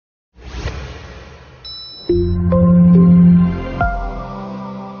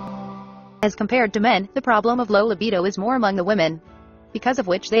As compared to men, the problem of low libido is more among the women, because of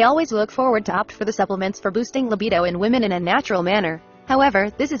which they always look forward to opt for the supplements for boosting libido in women in a natural manner. However,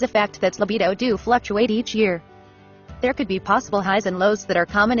 this is a fact that libido do fluctuate each year. There could be possible highs and lows that are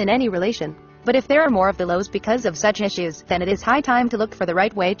common in any relation, but if there are more of the lows because of such issues, then it is high time to look for the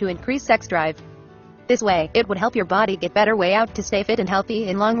right way to increase sex drive. This way, it would help your body get better way out to stay fit and healthy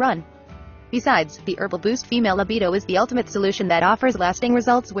in long run. Besides, the Herbal Boost Female Libido is the ultimate solution that offers lasting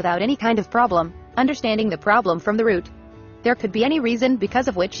results without any kind of problem. Understanding the problem from the root. There could be any reason because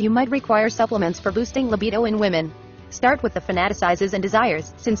of which you might require supplements for boosting libido in women. Start with the fantasizes and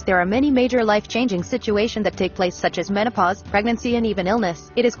desires, since there are many major life-changing situations that take place such as menopause, pregnancy and even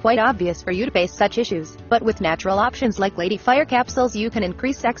illness. It is quite obvious for you to face such issues, but with natural options like Lady Fire capsules you can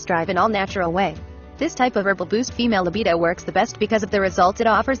increase sex drive in all natural way. This type of Herbal Boost Female Libido works the best because of the results it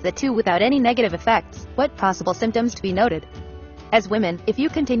offers the two without any negative effects. What possible symptoms to be noted? As women, if you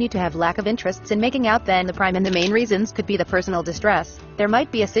continue to have lack of interests in making out, then the prime and the main reasons could be the personal distress. There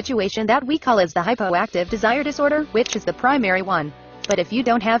might be a situation that we call as the hypoactive desire disorder, which is the primary one. But if you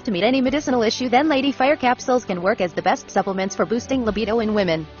don't have to meet any medicinal issue, then Lady Fire capsules can work as the best supplements for boosting libido in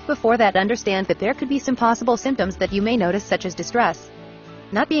women. Before that, understand that there could be some possible symptoms that you may notice, such as distress,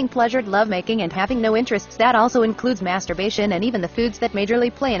 not being pleasured, lovemaking, and having no interests. That also includes masturbation and even the foods that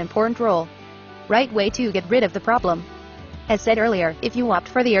majorly play an important role. Right way to get rid of the problem. As said earlier, if you opt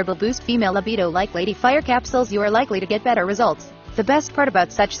for the Herbal Boost Female Libido like Lady Fire capsules, you are likely to get better results. The best part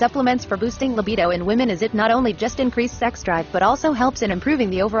about such supplements for boosting libido in women is it not only just increases sex drive but also helps in improving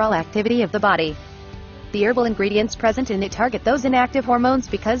the overall activity of the body. The herbal ingredients present in it target those inactive hormones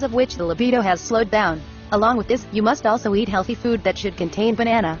because of which the libido has slowed down. Along with this, you must also eat healthy food that should contain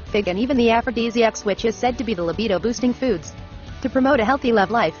banana, fig and even the aphrodisiacs, which is said to be the libido boosting foods. To promote a healthy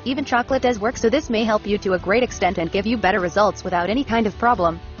love life, even chocolate does work, so this may help you to a great extent and give you better results without any kind of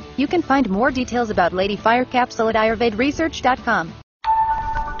problem. You can find more details about Lady Fire capsule at ayurvedresearch.com.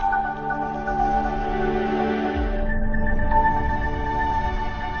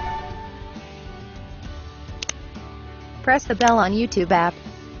 Press the bell on YouTube app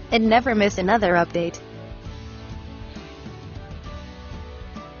and never miss another update.